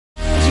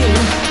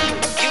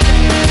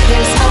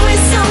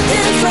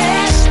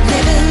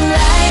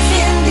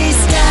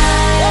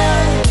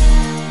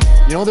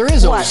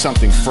do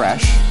something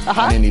fresh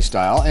on Indy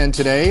style, and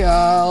today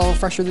a little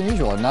fresher than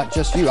usual, and not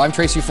just you. I'm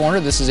Tracy Forner.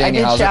 This is Andy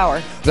Hauser.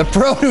 Shower. The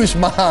produce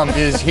mom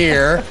is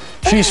here.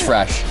 She's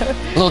fresh, a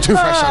little too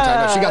fresh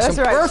sometimes, but she got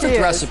some perfect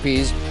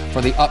recipes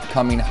for the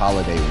upcoming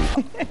holiday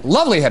week.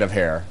 Lovely head of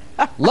hair.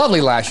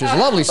 Lovely lashes,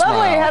 lovely smile.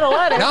 Lovely head of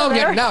lettuce. Now I'm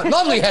getting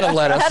lovely head of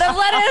lettuce. Head of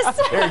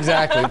lettuce.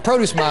 Exactly.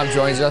 Produce mom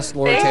joins us,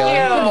 Laura Thank Taylor.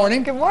 you. Good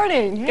morning. Good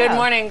morning. Yeah. Good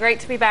morning. Great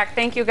to be back.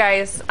 Thank you,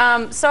 guys.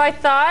 So I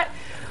thought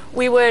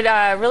we would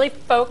really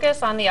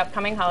focus on the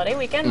upcoming holiday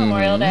weekend,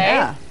 Memorial Day.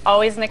 Yeah.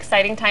 Always an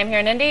exciting time here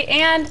in Indy,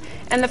 and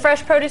in the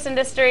fresh produce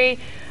industry.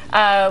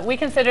 We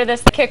consider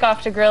this the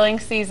kickoff to grilling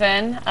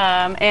season,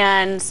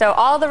 and so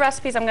all the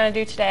recipes I'm going to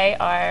do today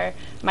are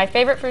my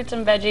favorite fruits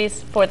and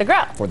veggies for the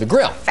grill. For the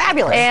grill.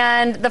 Fabulous.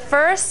 And the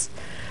first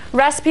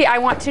recipe I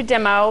want to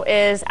demo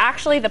is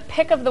actually the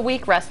pick of the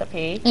week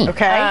recipe.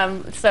 Okay.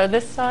 So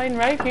this sign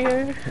right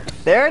here.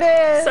 There it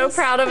is. So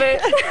proud of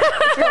it.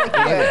 It's really cute.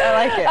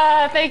 I like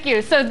it. Thank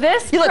you. So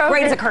this You look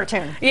great as a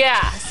cartoon.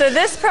 Yeah. So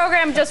this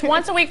program, just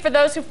once a week, for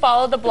those who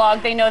follow the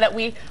blog, they know that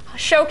we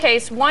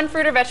showcase one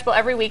fruit or vegetable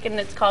every week, and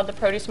it's called the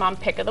Produce Mom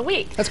Pick of the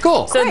Week. That's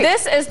cool. So Great.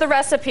 this is the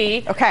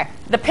recipe. Okay.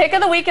 The pick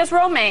of the week is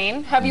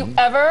romaine. Have you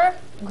ever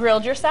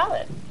grilled your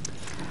salad?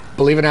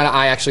 Believe it or not,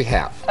 I actually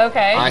have.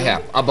 Okay. I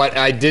have, but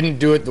I didn't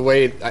do it the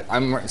way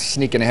I'm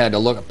sneaking ahead to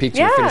look at peek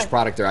to the finished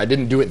product there. I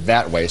didn't do it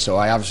that way, so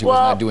I obviously was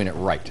not doing it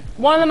right.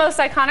 One of the most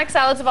iconic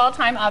salads of all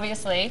time,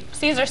 obviously,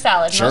 Caesar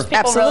salad. Sure. Most people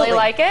Absolutely. really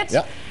like it.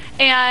 Yep.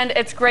 And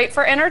it's great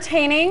for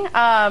entertaining,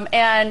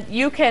 and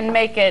you can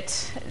make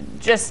it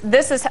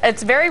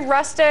it's very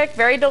rustic,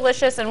 very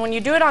delicious, and when you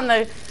do it on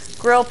the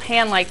grill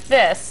pan like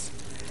this,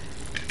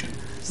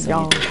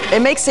 Yum.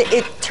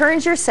 It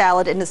turns your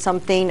salad into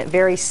something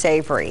very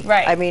savory.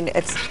 Right. I mean,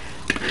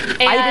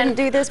 I didn't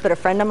do this, but a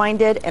friend of mine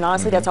did, and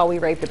honestly, that's all we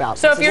raved about.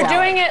 So if you're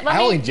doing it, let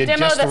me did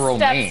demo just the the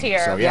romaine, steps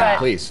here. so yeah, but-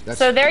 please.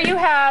 So there you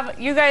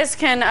have, you guys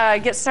can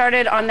get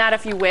started on that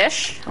if you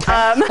wish.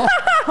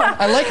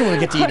 I like it when we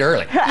get to eat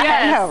early.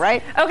 I know,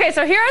 right? Okay,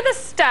 so here are the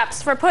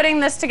steps for putting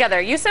this together.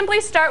 You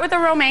simply start with a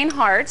romaine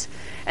heart,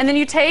 and then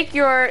you take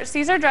your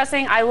Caesar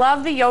dressing. I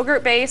love the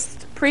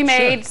yogurt-based,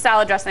 pre-made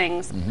salad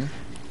dressings.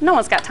 No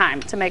one's got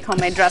time to make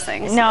homemade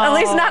dressings. No. At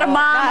least not a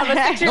mom of a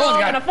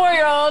 6-year-old and a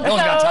 4-year-old. No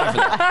one's got time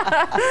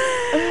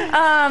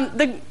for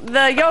that.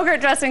 The yogurt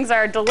dressings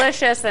are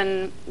delicious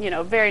and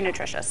very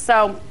nutritious.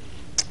 So,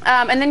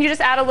 and then you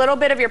just add a little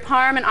bit of your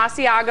parm and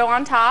Asiago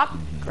on top.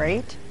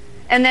 Great.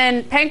 And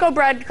then panko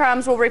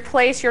breadcrumbs will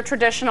replace your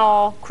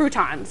traditional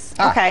croutons.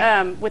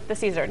 Okay. With the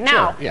Caesar.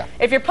 Now, yeah.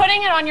 if you're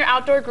putting it on your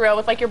outdoor grill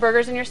with like your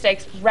burgers and your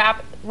steaks,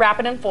 wrap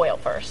it in foil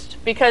first.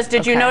 Because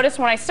did you notice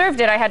when I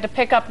served it, I had to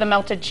pick up the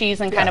melted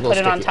cheese and kind of put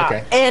it on top.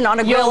 Okay. And on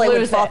a grill, it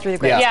would fall through the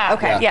grill. Yeah.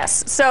 Okay.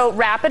 Yes. So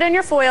wrap it in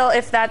your foil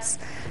if that's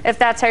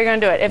how you're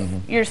going to do it. If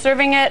you're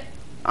serving it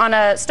on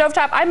a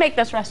stovetop, I make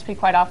this recipe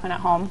quite often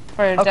at home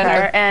for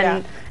dinner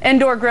and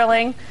indoor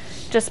grilling.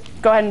 Just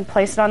go ahead and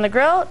place it on the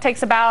grill. It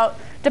takes about,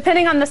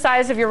 depending on the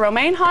size of your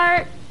romaine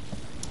heart,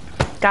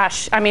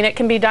 gosh, I mean, it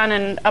can be done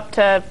in up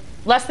to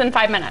less than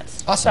 5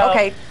 minutes. Awesome. So,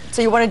 Okay.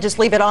 So you want to just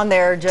leave it on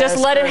there? just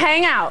let it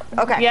hang out.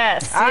 Okay.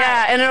 Yes. All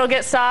right. And it'll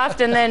get soft,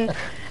 and then,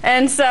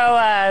 and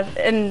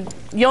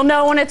you'll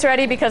know when it's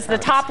ready because the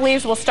top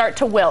leaves will start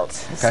to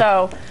wilt.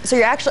 Okay. So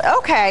you're actually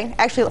oh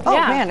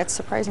Yeah. man, it's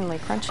surprisingly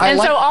crunchy. And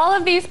so all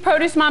of these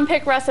Produce Mom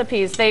Pick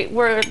recipes,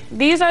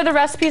 these are the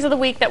recipes of the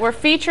week that we're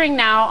featuring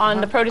now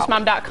on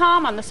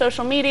theproducemom.com, on the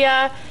social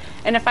media.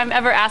 And if I'm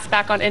ever asked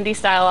back on Indy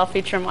Style, I'll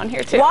feature them on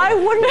here too. Why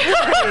wouldn't you?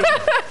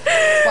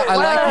 Well, I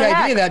like the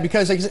idea of that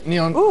because, like,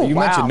 you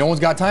mentioned no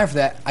one's got time for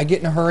that. I get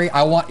in a hurry.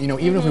 I want,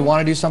 even if we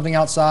want to do something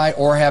outside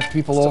or have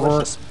people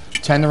over,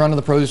 tend to run to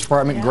the produce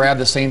department, grab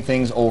the same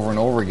things over and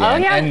over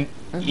again. Oh, yeah. And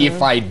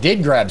if I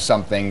did grab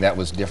something that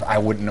was different, I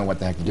wouldn't know what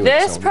the heck to do with.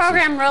 This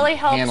program really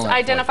helps handling it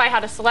identify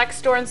how to select,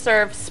 store, and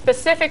serve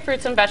specific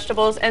fruits and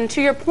vegetables. And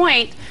to your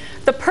point,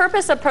 the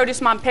purpose of Produce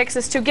Mom Picks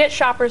is to get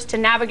shoppers to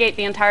navigate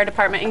the entire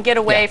department and get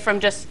away from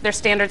just their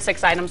standard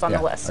 6 items on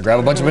the list. I grab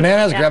a bunch of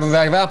bananas, grab a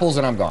bag of apples,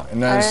 and I'm gone.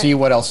 And then see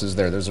what else is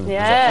there. There's a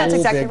That's whole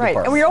exactly big right.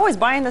 department. And we're always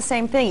buying the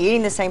same thing,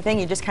 eating the same thing.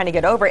 You just kind of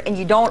get over it, and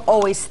you don't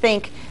always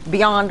think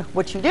beyond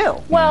what you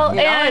do. Well,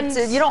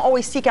 you don't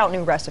always seek out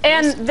new recipes.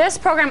 And this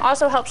program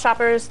also helps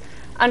shoppers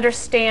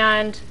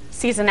understand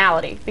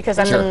seasonality, because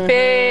that's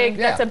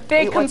a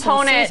big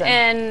component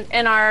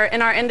in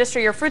our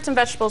industry. Your fruits and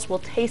vegetables will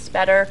taste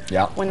better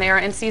when they are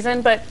in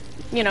season, but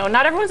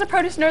not everyone's a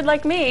produce nerd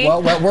like me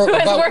who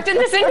has worked in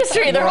this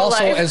industry their whole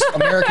life. We're also, as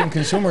American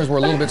consumers, we're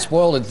a little bit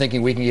spoiled in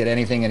thinking we can get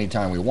anything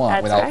anytime we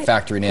want without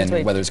factoring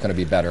in whether it's going to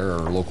be better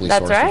or locally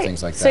sourced or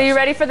things like that. So you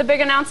ready for the big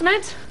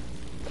announcement?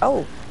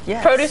 Oh,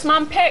 yes. Produce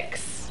Mom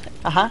Picks.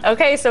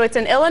 Okay, so it's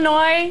in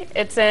Illinois,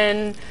 it's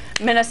in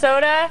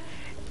Minnesota,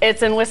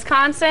 it's in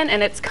Wisconsin,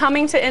 and it's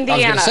coming to Indiana. I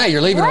was going to say,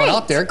 you're leaving one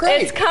out there.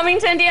 Great. It's coming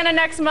to Indiana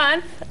next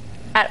month.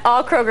 at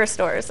all Kroger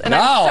stores, and Oh,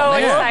 I'm so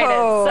man. excited.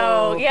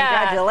 So yeah,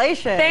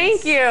 Congratulations.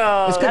 Thank you.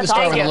 It's good to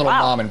start with a little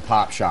Wow. mom and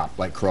pop shop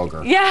like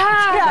Kroger. Yeah,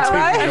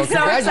 right? I'm so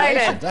Congratulations.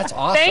 excited. That's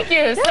awesome. Thank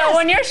you. So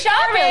when you're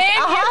shopping,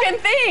 you can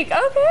think,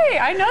 okay,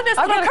 I know this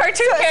little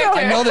cartoon character.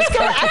 I know this So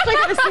we're actually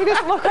going to see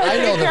this little cartoon I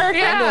know character.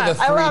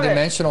 the I love it.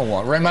 three-dimensional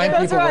one. Remind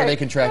That's people where right. they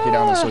can track you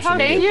down on social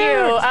media.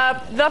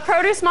 Thank you.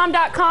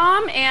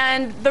 TheProduceMom.com,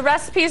 and the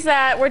recipes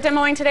that we're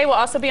demoing today will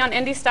also be on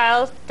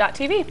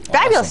IndyStyle.tv.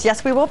 Fabulous. Awesome.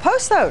 Yes, we will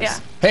post those. Yeah.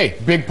 Hey,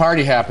 big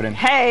party happening.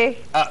 Hey.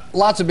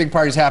 Lots of big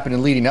parties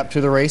happening leading up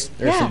to the race.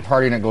 There's some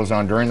partying that goes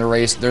on during the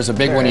race. There's a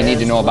big one you need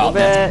to know about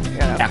bit.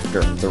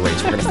 after the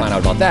race. We're going to find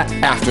out about that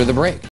after the break.